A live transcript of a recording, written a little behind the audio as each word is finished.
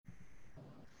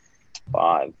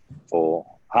Five, four.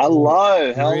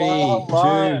 Hello, hello, Three,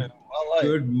 hello, two. hello.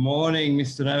 Good morning,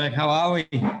 Mr. Novak. How are we?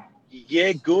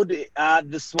 Yeah, good.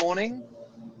 This morning,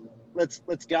 let's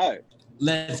go.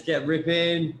 Let's get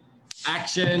ripping.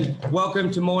 Action.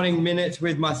 Welcome to Morning Minutes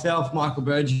with myself, Michael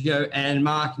Bergio, and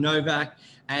Mark Novak.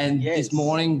 And this Yes,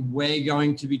 morning, we're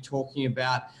going to be talking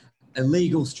about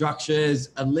illegal structures,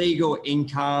 illegal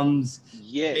incomes,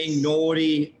 being yes,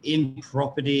 naughty in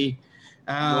property.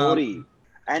 naughty.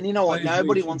 And you know what? Suppose we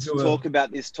Nobody should wants to do a talk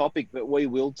about this topic, but we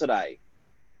will today.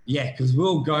 yeah, because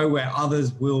we'll go where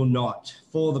others will not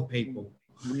for the people.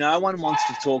 No one wants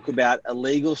to talk about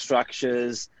illegal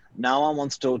structures. No one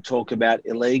wants to talk about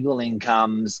illegal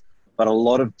incomes, but a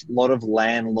lot of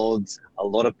landlords, a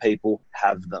lot of people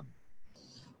have them.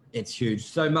 It's huge.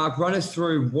 So, Mark, run us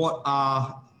through what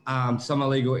are some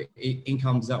illegal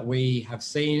incomes that we have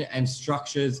seen and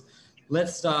structures.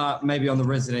 Let's start maybe on the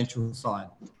residential side.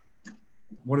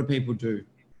 What do people do?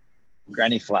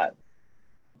 Granny flat.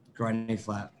 Granny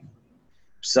flat.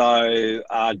 So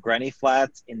granny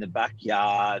flats in the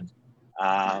backyard.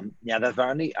 Now they've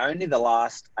only the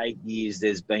last 8 years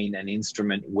there's been an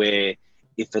instrument where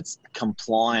if it's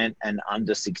compliant and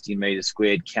under 60 meters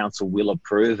squared, council will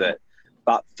approve it.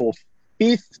 But for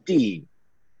 50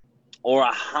 or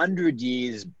 100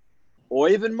 years or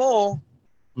even more,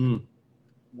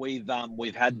 we've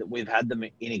had them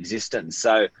in existence.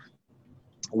 So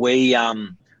we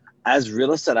as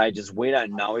real estate agents, we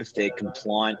don't know if they're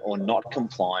compliant or not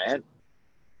compliant,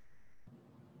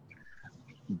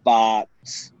 but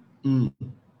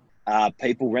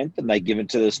people rent them. They give it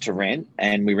to us to rent,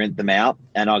 and we rent them out.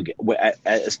 And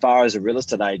as far as a real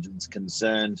estate agent's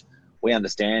concerned, we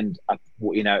understand,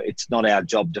 it's not our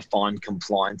job to find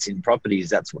compliance in properties.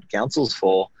 That's what council's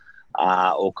for,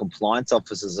 or compliance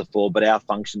officers are for. But our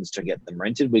function is to get them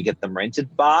rented. We get them rented,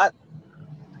 but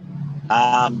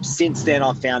since then,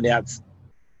 I found out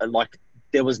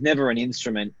there was never an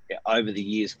instrument over the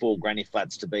years for granny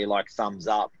flats to be like thumbs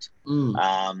up.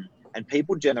 And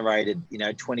people generated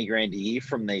 20 grand a year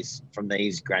from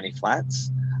these granny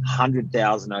flats,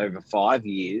 100,000 over 5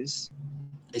 years,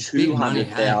 It's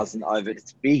 200,000 over.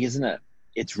 It's big, isn't it?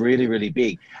 It's really, really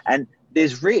big. And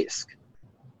there's risk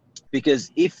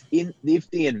because if the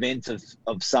event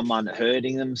of someone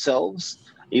hurting themselves,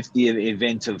 if the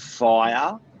event of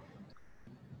fire,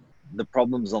 the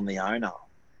problem's on the owner.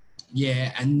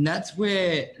 Yeah, and that's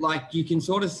where you can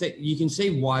sort of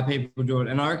see why people do it.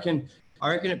 And I reckon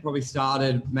it probably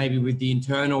started maybe with the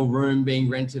internal room being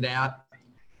rented out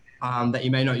that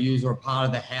you may not use, or a part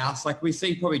of the house. Like we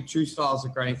see probably two styles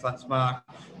of granny flats, Mark.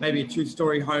 Maybe a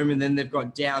 2-story home, and then they've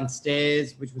got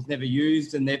downstairs, which was never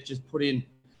used, and they've just put in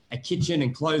a kitchen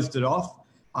and closed it off.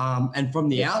 And from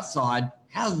the outside,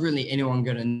 how's really anyone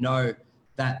going to know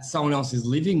that someone else is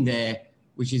living there,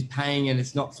 which is paying, and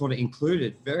it's not sort of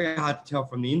included? Very hard to tell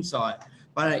from the inside,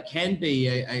 but it can be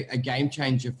a game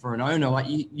changer for an owner. Like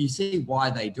you see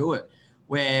why they do it,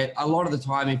 where a lot of the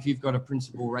time, if you've got a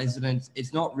principal residence,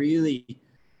 it's not really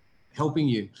helping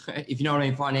you, if you know what I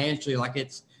mean, financially. Like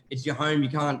it's your home, you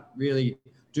can't really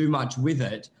do much with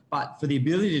it, but for the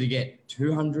ability to get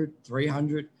 $200,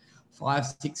 $300,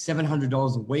 $500, $600,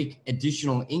 $700 a week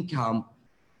additional income,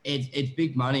 it's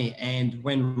big money. And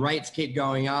when rates keep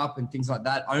going up and things like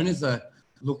that, owners are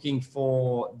looking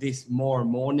for this more and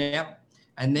more now.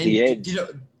 And then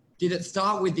did it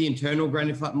start with the internal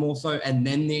granny flat more so, and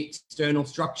then the external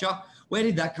structure? Where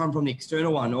did that come from, the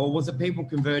external one? Or was it people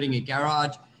converting a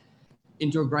garage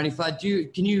into a granny flat?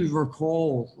 Can you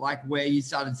recall where you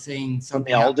started seeing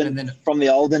something from the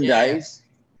olden days?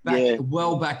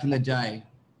 Well back in the day.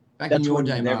 That's in your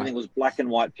day, everything was black and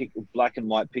white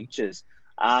pictures.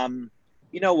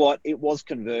 You know what? It was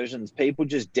conversions. People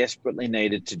just desperately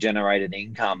needed to generate an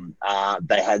income.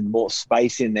 They had more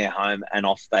space in their home, and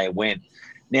off they went.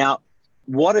 Now,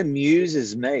 what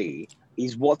amuses me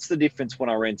is, what's the difference when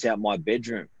I rent out my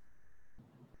bedroom?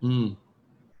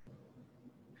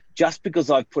 Just because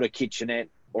I've put a kitchenette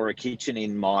or a kitchen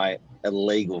in my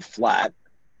illegal flat,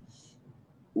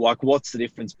 what's the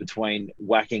difference between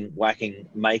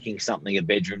making something a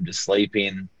bedroom to sleep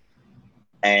in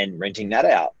and renting that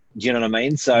out? Do you know what I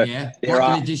mean? So an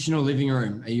additional living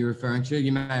room. Are you referring to?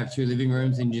 You may have 2 living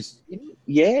rooms and just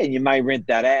you may rent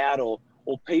that out, or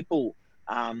people.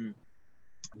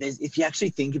 If you actually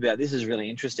think about it, this is really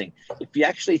interesting. If you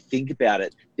actually think about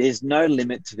it, there's no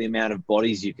limit to the amount of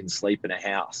bodies you can sleep in a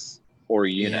house or a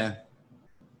unit.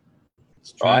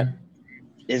 Right?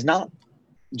 There's none.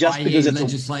 Just because it's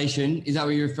legislation, is that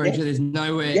what you're referring to? There's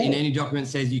nowhere in any document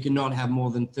says you cannot have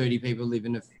more than 30 people live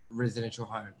in a residential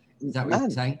home. Is that what you're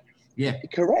saying? Yeah.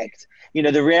 Correct. You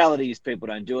know, the reality is people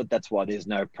don't do it. That's why there's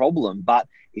no problem. But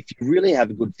if you really have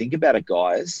a good think about it,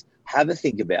 guys, have a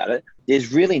think about it.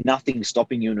 There's really nothing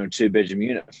stopping you in a 2-bedroom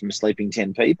unit from sleeping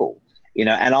 10 people. You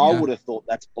know, and I would have thought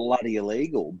that's bloody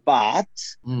illegal. But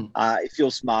if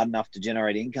you're smart enough to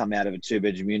generate income out of a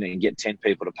 2-bedroom unit and get 10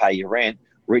 people to pay your rent,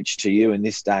 rich to you in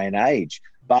this day and age.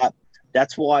 But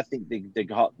that's why I think the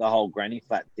whole granny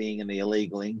flat thing and the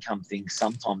illegal income thing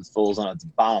sometimes falls on its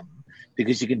bum,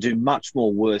 because you can do much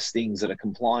more worse things that are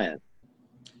compliant.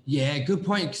 Yeah, good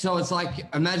point. So it's like,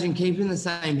 imagine keeping the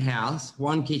same house,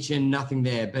 one kitchen, nothing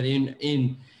there, but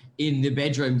in the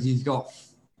bedrooms you've got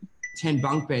 10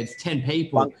 bunk beds, 10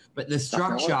 people, but the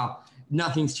structure,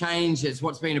 nothing's changed. It's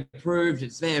what's been approved.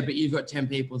 It's there, but you've got 10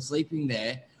 people sleeping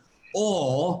there.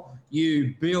 Or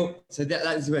you build, so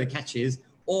that is where the catch is,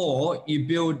 or you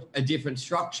build a different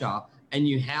structure and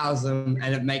you house them,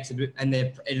 and it makes it, and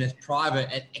it's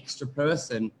private, an extra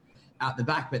person out the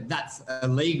back, but that's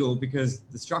illegal because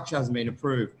the structure hasn't been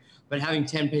approved. But having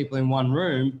 10 people in one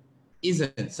room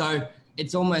isn't. So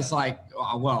it's almost like,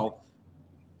 oh, well,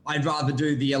 I'd rather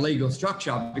do the illegal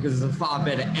structure because it's a far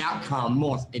better outcome.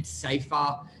 It's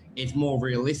safer, it's more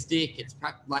realistic,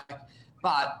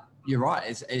 but you're right,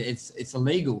 it's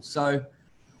illegal. So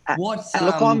what's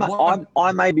look,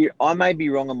 I may be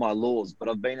wrong on my laws, but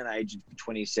I've been an agent for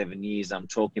 27 years. I'm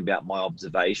talking about my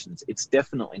observations. It's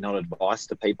definitely not advice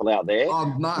to people out there. Oh,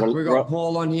 Mark, we've got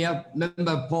Paul on here.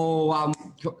 Remember Paul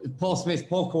Smith,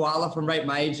 Paul Koala from Rate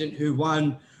My Agent, who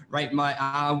won Rate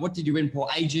My. What did you win, Paul?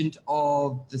 Agent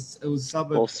of this. It was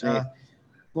suburb. Paul Smith.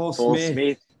 Paul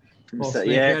Smith.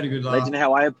 Yeah, legend.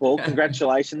 How are you, Paul?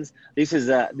 Congratulations. This is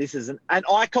an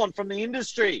icon from the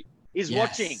industry. Is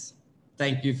watching.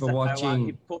 Thank you for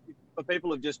watching. For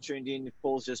people who've just tuned in, if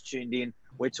Paul's just tuned in,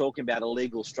 we're talking about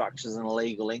illegal structures and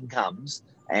illegal incomes,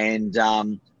 and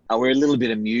we're a little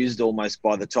bit amused almost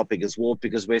by the topic as well,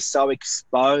 because we're so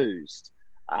exposed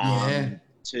to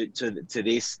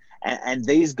this, and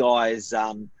these guys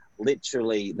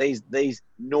literally, these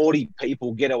naughty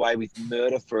people get away with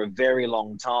murder for a very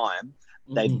long time.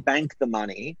 They bank the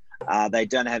money. They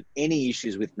don't have any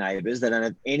issues with neighbours. They don't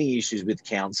have any issues with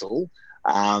council.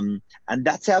 And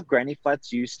that's how granny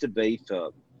flats used to be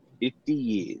for 50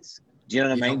 years. Do you know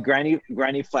what I mean?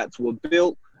 Granny flats were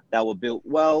built. They were built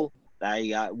well.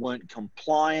 They weren't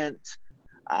compliant.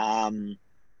 And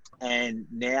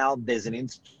now there's an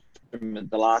instrument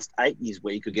the last 8 years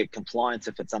where you could get compliance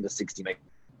if it's under 60 metres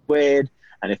squared,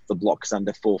 and if the block's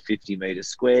under 450 metres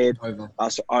squared, over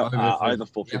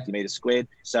 450 metres squared.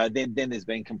 So then there's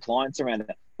been compliance around it.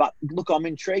 But look, I'm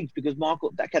intrigued because,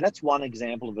 Michael, okay, that's one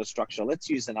example of a structure. Let's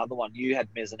use another one. You had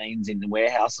mezzanines in the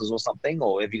warehouses or something,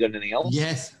 or have you got anything else?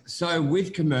 Yes. So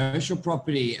with commercial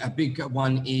property, a big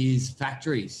one is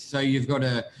factories. So you've got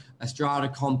a strata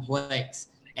complex,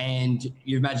 and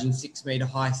you imagine 6 metre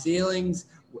high ceilings,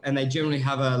 and they generally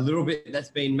have a little bit that's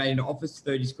been made into office,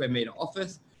 30 square metre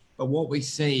office. But what we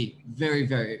see very,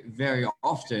 very, very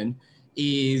often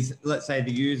is, let's say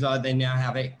the user, they now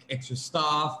have extra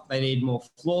staff, they need more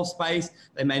floor space,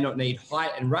 they may not need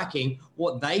height and racking.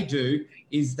 What they do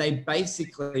is they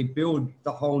basically build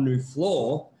the whole new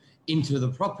floor into the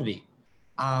property,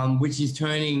 which is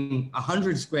turning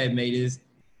 100 square meters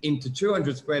into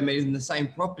 200 square meters in the same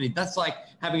property. That's like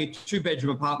having a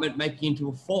 2-bedroom apartment making into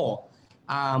a 4.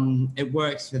 It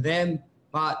works for them,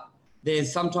 but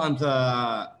there's sometimes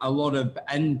a lot of,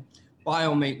 and by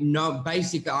all means,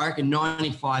 basically, I reckon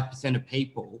 95% of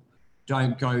people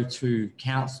don't go to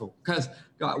council, because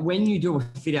when you do a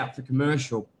fit out for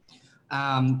commercial,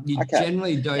 you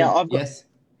generally don't. Now,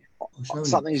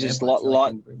 something's just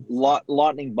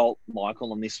lightning bolt,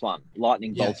 Michael, on this one.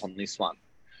 Lightning bolt on this one.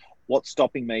 What's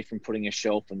stopping me from putting a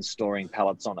shelf and storing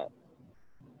pallets on it?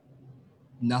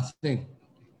 Nothing.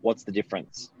 What's the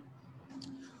difference?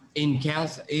 In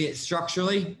council,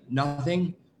 structurally,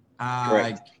 nothing.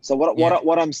 Correct. So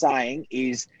what I'm saying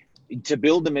is, to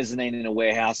build the mezzanine in a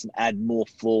warehouse and add more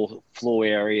floor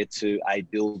area to a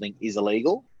building is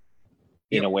illegal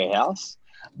in a warehouse,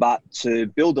 but to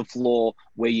build a floor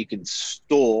where you can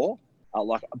store,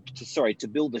 to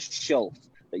build a shelf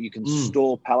that you can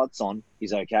store pallets on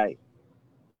is okay.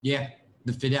 Yeah,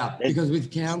 the fit out, because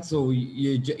with council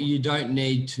you don't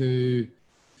need to.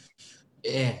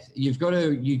 Yeah, you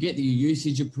get the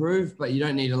usage approved, but you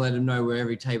don't need to let them know where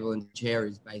every table and chair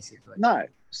is, basically. No.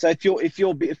 So if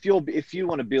you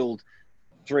want to build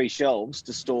 3 shelves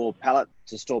to store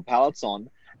pallets on,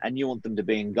 and you want them to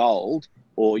be in gold,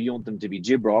 or you want them to be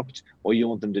gibrocked, or you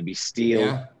want them to be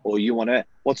steel, or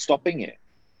what's stopping you?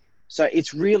 So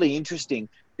it's really interesting.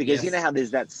 Because Yes. you know how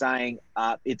there's that saying,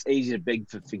 it's easier to beg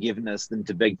for forgiveness than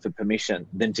to beg for permission,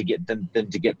 than to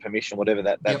get permission, whatever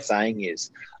that Yep. saying is.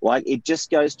 Like, it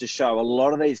just goes to show a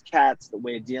lot of these cats that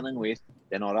we're dealing with,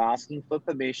 they're not asking for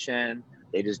permission.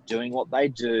 They're just doing what they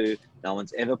do. No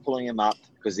one's ever pulling them up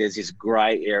because there's this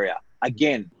grey area.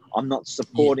 Again, I'm not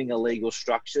supporting illegal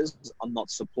structures. I'm not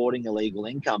supporting illegal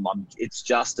income. It's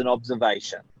just an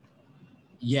observation.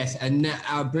 Yes, and now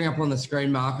I'll bring up on the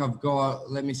screen, Mark. I've got,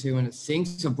 let me see when it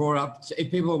syncs. I brought up, if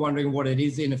people are wondering what it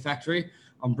is in a factory,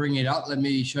 I'm bringing it up. Let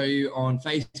me show you on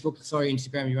Facebook. Sorry,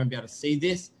 Instagram, you won't be able to see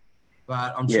this,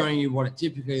 but I'm showing you what it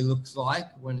typically looks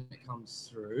like when it comes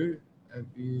through.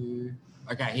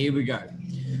 Okay, here we go.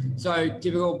 So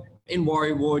typical in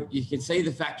Warriewood, you can see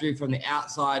the factory from the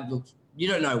outside. Looks, you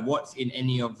don't know what's in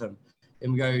any of them.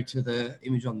 Then we go to the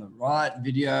image on the right,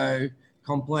 video,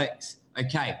 complex.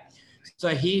 Okay. So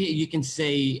here you can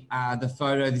see the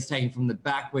photo that's taken from the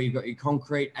back where you've got your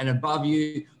concrete, and above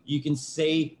you, you can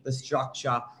see the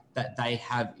structure that they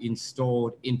have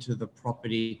installed into the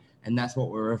property, and that's what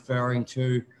we're referring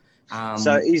to.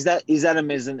 So is that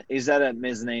a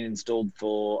mezzanine installed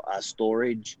for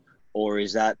storage, or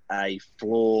is that a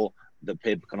floor that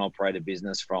people can operate a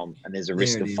business from, and there's a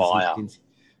risk of fire?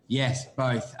 Yes,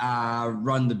 both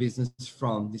run the business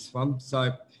from this one.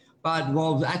 So. But,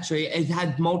 well, actually, it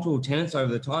had multiple tenants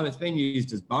over the time. It's been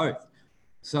used as both.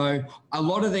 So a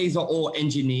lot of these are all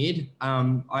engineered.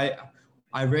 I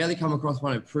rarely come across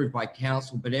one approved by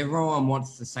council, but everyone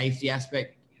wants the safety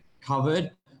aspect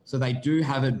covered. So they do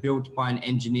have it built by an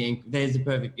engineer. There's a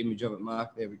perfect image of it,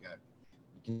 Mark. There we go.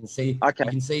 You can see. Okay.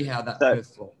 You can see how that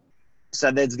first floor.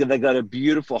 So they've got a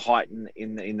beautiful height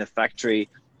in the factory.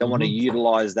 They want to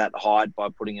utilize that height by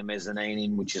putting a mezzanine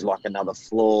in, which is like another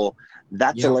floor.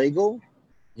 That's illegal?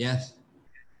 Yes.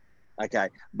 Okay.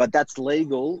 But that's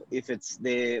legal if it's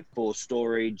there for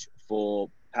storage, for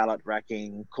pallet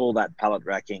racking. Call that pallet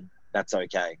racking. That's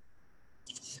okay.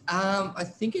 I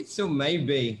think it still may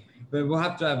be, but we'll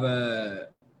have to have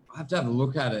a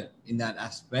look at it in that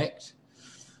aspect.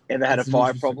 Ever had a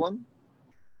fire problem?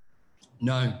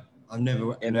 No, I've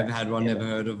never had one, never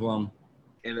heard of one.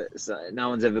 So no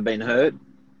one's ever been hurt?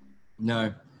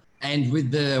 No. And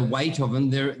with the weight of them,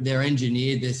 they're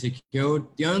engineered, they're secured.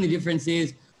 The only difference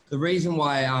is the reason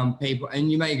why people,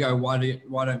 and you may go, why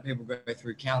don't people go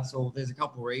through council? There's a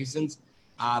couple of reasons.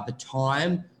 The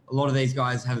time, a lot of these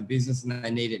guys have a business and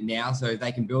they need it now, so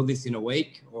they can build this in a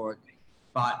week,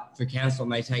 but for council, it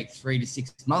may take 3 to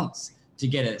 6 months to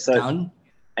get it done.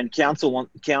 And council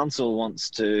wants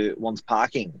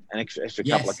parking, an extra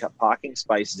couple of parking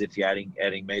spaces if you're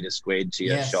adding meters squared to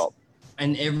your shop.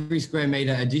 And every square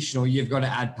meter additional, you've got to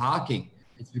add parking.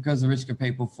 It's because of the risk of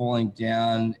people falling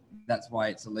down. That's why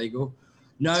it's illegal.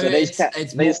 No, so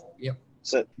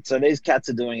so these cats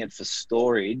are doing it for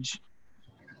storage.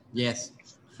 Yes.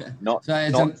 Not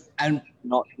adding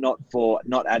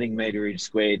meterage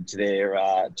squared to their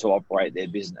to operate their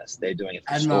business. They're doing it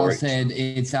for storage. Said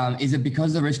it's is it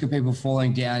because of the risk of people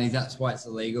falling down? Is that's why it's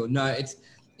illegal? No, it's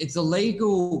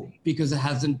illegal because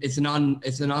it's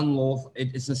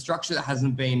a structure that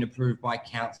hasn't been approved by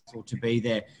council to be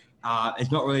there.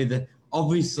 It's not really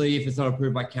obviously if it's not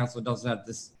approved by council, it doesn't have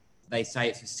this. They say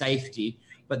it's for safety,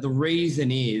 but the reason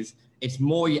is it's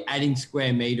more you're adding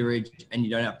square meterage and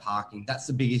you don't have parking. That's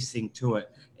the biggest thing to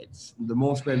it. It's the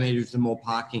more square meters, the more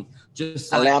parking.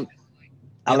 Just like,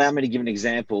 allow me to give an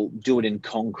example. Do it in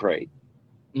concrete.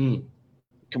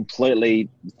 Completely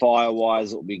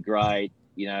fire-wise, it would be great.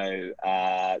 You know,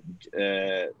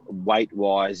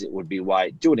 weight-wise, it would be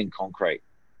weight. Do it in concrete.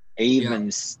 Even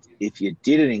if you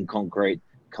did it in concrete,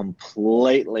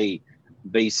 completely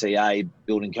BCA,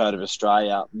 Building Code of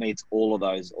Australia, meets all of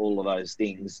those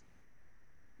things.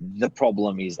 The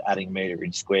problem is adding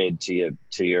meterage squared to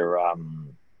your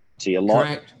lot.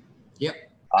 Correct. Yep.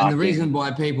 And the reason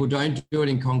why people don't do it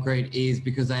in concrete is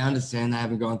because they understand they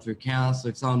haven't gone through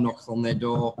council. If someone knocks on their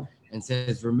door and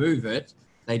says remove it,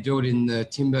 they do it in the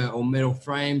timber or metal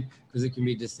frame because it can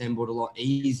be disassembled a lot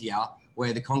easier,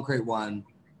 where the concrete one,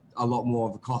 a lot more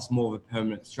of a cost, more of a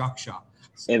permanent structure.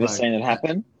 Ever seen it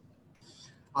happen?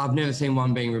 I've never seen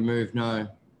one being removed, no.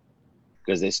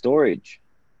 Because they're storage.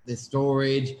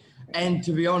 And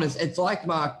to be honest, it's like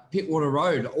Pittwater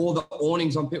Road. All the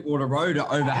awnings on Pittwater Road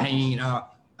are overhanging are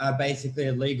basically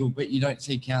illegal, but you don't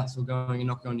see council going and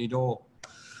knocking on your door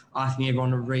asking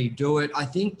everyone to redo it. I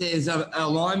think there's a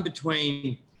line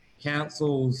between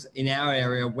councils in our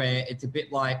area where it's a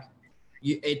bit like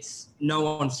no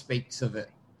one speaks of it.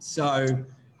 So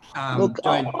look,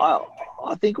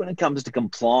 I think when it comes to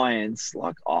compliance,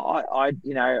 like I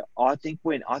think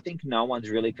no one's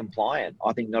really compliant.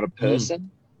 I think not a person.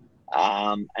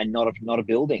 and not a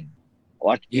building.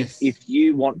 Like Yes. if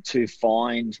you want to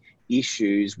find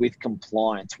issues with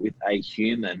compliance with a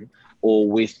human or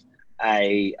with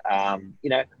a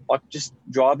like just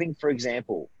driving, for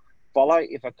example,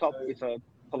 if a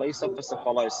police officer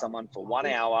follows someone for 1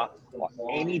 hour, or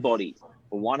anybody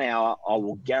for 1 hour, I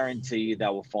will guarantee you they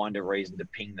will find a reason to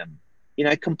ping them.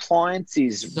 Compliance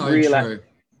is So really, true.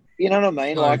 you know what I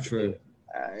mean? So Like, true.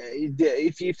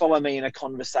 if you follow me in a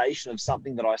conversation of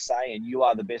something that I say, and you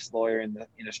are the best lawyer in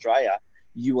Australia,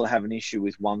 you will have an issue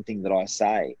with one thing that I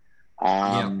say.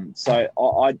 So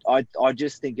I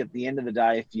just think at the end of the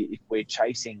day, if we're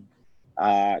chasing,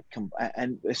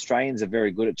 and Australians are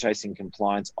very good at chasing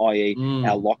compliance, i.e.,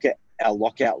 our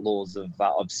lockout laws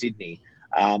of Sydney,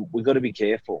 we've got to be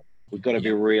careful. We've got to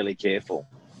be really careful.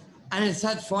 And it's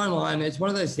that fine line. It's one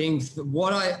of those things.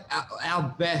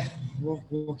 Our best,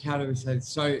 how do we say it?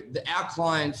 So our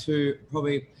clients who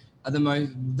probably are the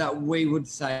most, that we would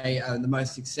say are the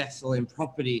most successful in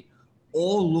property,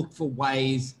 all look for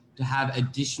ways to have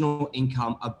additional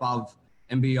income above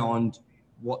and beyond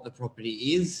what the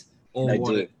property is or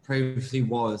what it previously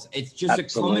was. It's just a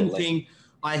common thing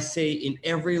I see in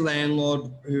every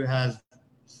landlord who has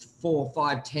 4,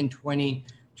 5, 10, 20,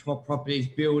 12 properties,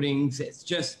 buildings. It's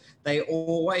just, they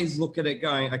always look at it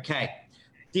going, okay,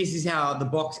 this is how the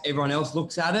box everyone else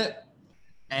looks at it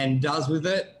and does with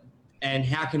it, and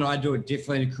how can I do it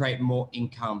differently to create more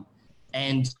income?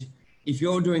 And if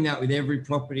you're doing that with every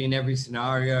property in every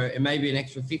scenario, it may be an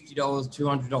extra $50,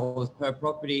 $200 per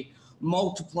property.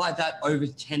 Multiply that over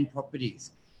 10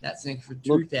 properties. That's an extra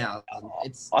 $2,000.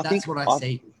 That's what I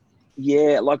see.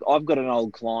 Yeah, like I've got an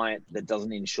old client that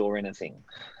doesn't insure anything.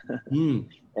 And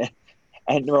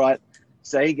right,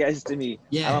 so he goes to me.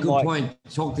 Yeah, good point.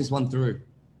 Talk this one through.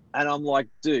 And I'm like,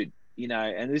 dude,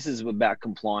 and this is about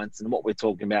compliance, and what we're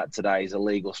talking about today is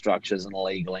illegal structures and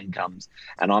illegal incomes.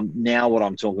 And what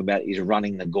I'm talking about is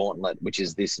running the gauntlet, which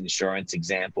is this insurance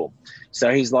example.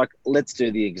 So he's like, let's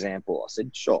do the example. I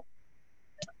said, sure.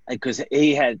 Because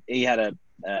he had a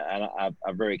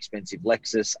very expensive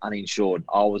Lexus uninsured.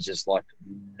 I was just like,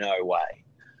 no way.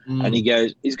 And he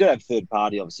goes, he's got to have third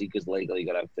party, obviously, because legally you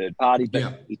got to have third party.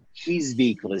 But if his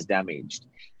vehicle is damaged,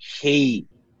 he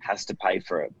has to pay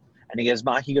for it. And he goes,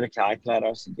 Mark, you got a calculator?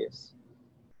 I said, yes.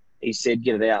 He said,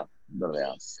 get it out. Got it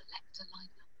out.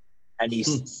 And he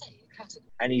said,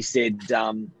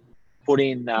 put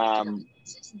in.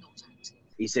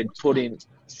 He said, put in.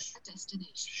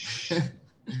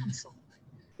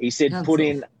 He said, put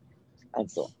in.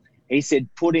 He said,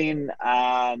 put in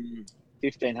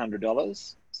 $1,500. I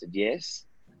said, yes.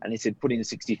 And he said, put in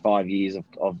 65 years of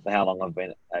how long I've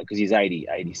been, because he's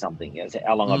 80 something.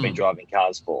 How long I've been driving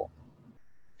cars for.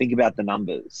 Think about the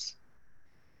numbers.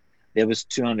 There was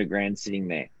 200 grand sitting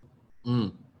there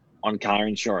on car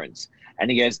insurance.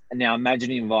 And he goes, now imagine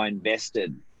if I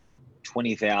invested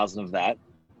 20,000 of that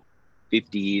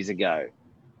 50 years ago.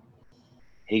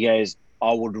 He goes,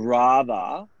 I would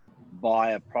rather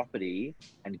buy a property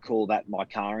and call that my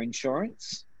car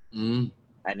insurance. And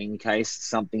in case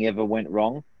something ever went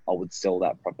wrong, I would sell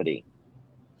that property.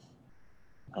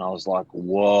 And I was like,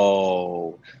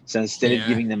 whoa. So instead of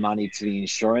giving the money to the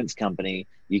insurance company,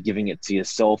 you're giving it to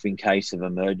yourself in case of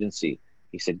emergency.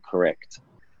 He said, correct.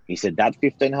 He said, that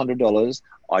 $1,500,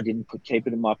 I didn't keep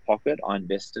it in my pocket. I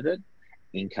invested it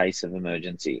in case of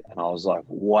emergency. And I was like,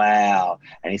 wow.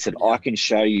 And he said, I can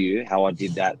show you how I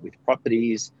did that with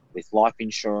properties, with life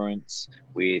insurance,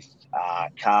 with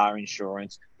car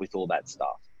insurance, with all that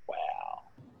stuff. Wow.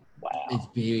 It's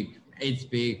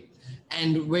big.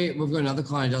 And we've got another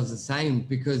client who does the same,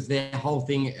 because their whole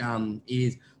thing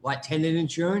is like tenant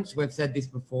insurance. We've said this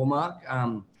before, Mark.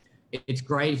 It's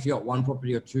great if you've got one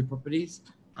property or two properties.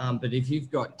 But if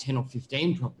you've got 10 or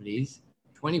 15 properties,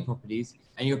 20 properties,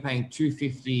 and you're paying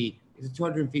 $250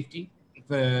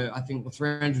 for, I think,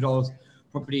 $300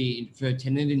 property for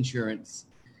tenant insurance,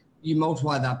 you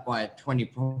multiply that by 20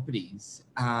 properties,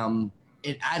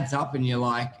 it adds up, and you're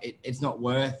like, it's not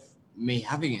worth me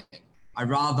having it. I'd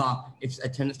rather, if a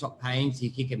tenant's not paying, so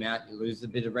you kick him out, you lose a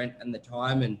bit of rent and the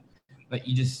time, but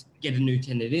you just get a new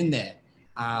tenant in there.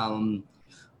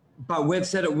 But we've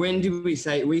said it, when did we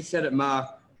say, we said it,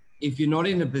 Mark, if you're not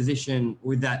in a position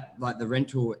with that, like the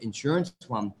rental insurance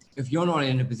one, if you're not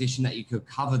in a position that you could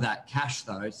cover that cash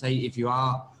though, say if you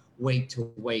are week to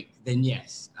week, then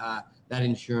yes, that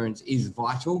insurance is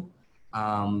vital,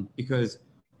 because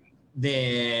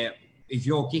if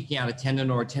you're kicking out a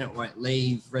tenant or a tenant won't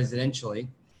leave residentially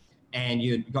and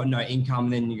you've got no income,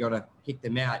 then you got to kick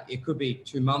them out. It could be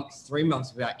 2 months, 3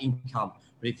 months without income.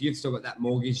 But if you've still got that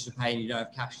mortgage to pay and you don't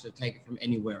have cash to take it from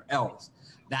anywhere else,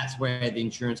 that's where the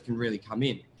insurance can really come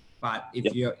in. But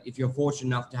if you're fortunate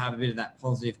enough to have a bit of that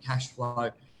positive cash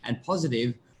flow and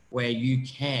positive where you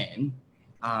can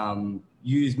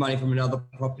use money from another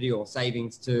property or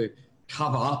savings to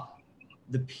cover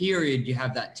the period you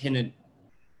have that tenant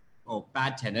or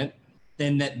bad tenant,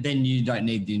 then you don't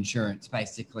need the insurance,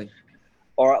 basically.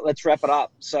 All right, let's wrap it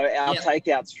up. So our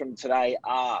takeouts from today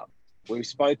are, we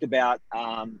spoke about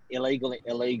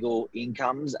illegal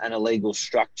incomes and illegal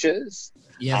structures.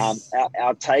 Yes.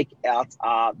 Our takeouts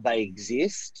are they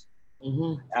exist.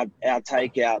 Mm-hmm. Our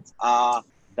takeouts are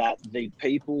that the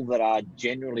people that are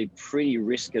generally pretty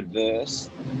risk adverse,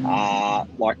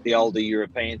 like the older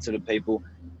European sort of people,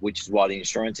 which is why the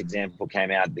insurance example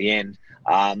came out at the end,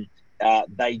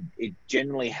 it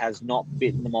generally has not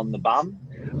bitten them on the bum.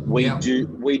 We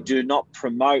do not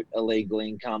promote illegal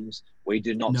incomes. We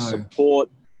do not support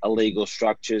illegal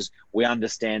structures. We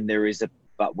understand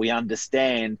but we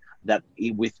understand that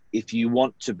if you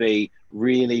want to be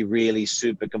really, really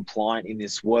super compliant in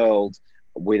this world,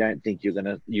 we don't think you're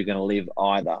gonna live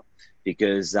either,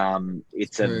 because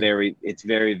it's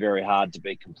very, very hard to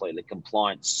be completely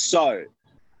compliant. So,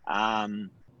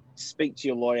 speak to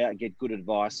your lawyer, get good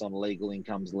advice on legal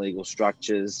incomes, legal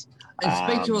structures.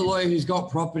 And speak to a lawyer who's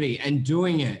got property and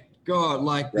doing it. God,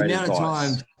 like the amount of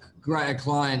times a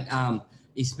client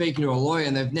is speaking to a lawyer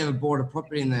and they've never bought a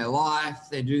property in their life,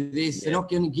 they do this, they're not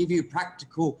going to give you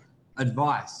practical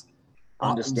advice.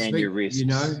 Understand your risks. You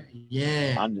know?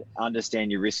 Yeah.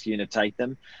 Understand your risks, you're going to take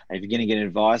them. And if you're going to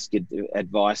get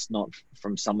advice not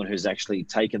from someone who's actually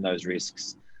taken those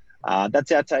risks.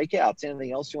 That's our takeouts.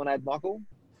 Anything else you want to add, Michael?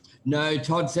 No,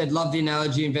 Todd said, love the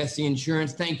analogy, investing in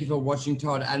insurance. Thank you for watching,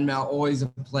 Todd and Mel. Always a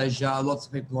pleasure. Lots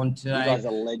of people on today. You guys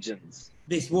are legends.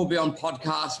 This will be on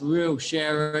podcast. We'll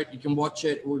share it. You can watch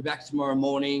it. We'll be back tomorrow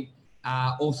morning.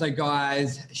 Also,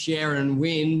 guys, share and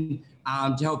win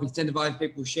to help incentivize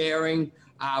people sharing.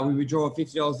 We withdraw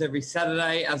 $50 every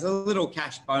Saturday as a little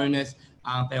cash bonus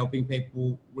for helping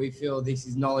people. We feel this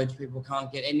is knowledge people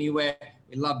can't get anywhere.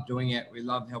 We love doing it. We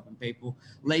love helping people.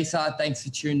 Lisa, thanks for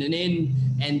tuning in,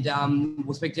 and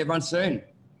we'll speak to everyone soon.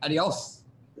 Adios.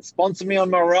 Sponsor me on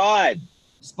my ride.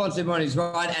 Sponsor me on his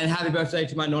ride, and happy birthday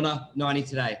to my Nonna, 90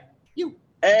 today. You.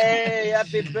 Hey,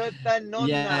 happy birthday, Nonna.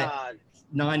 Yeah,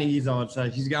 90 years old, so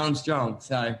she's going strong.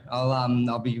 So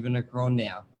I'll be giving her a call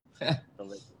now.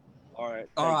 All right.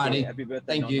 All righty. Happy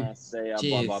birthday, Thank Nonna. you. See ya.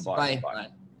 Cheers. Bye. Bye.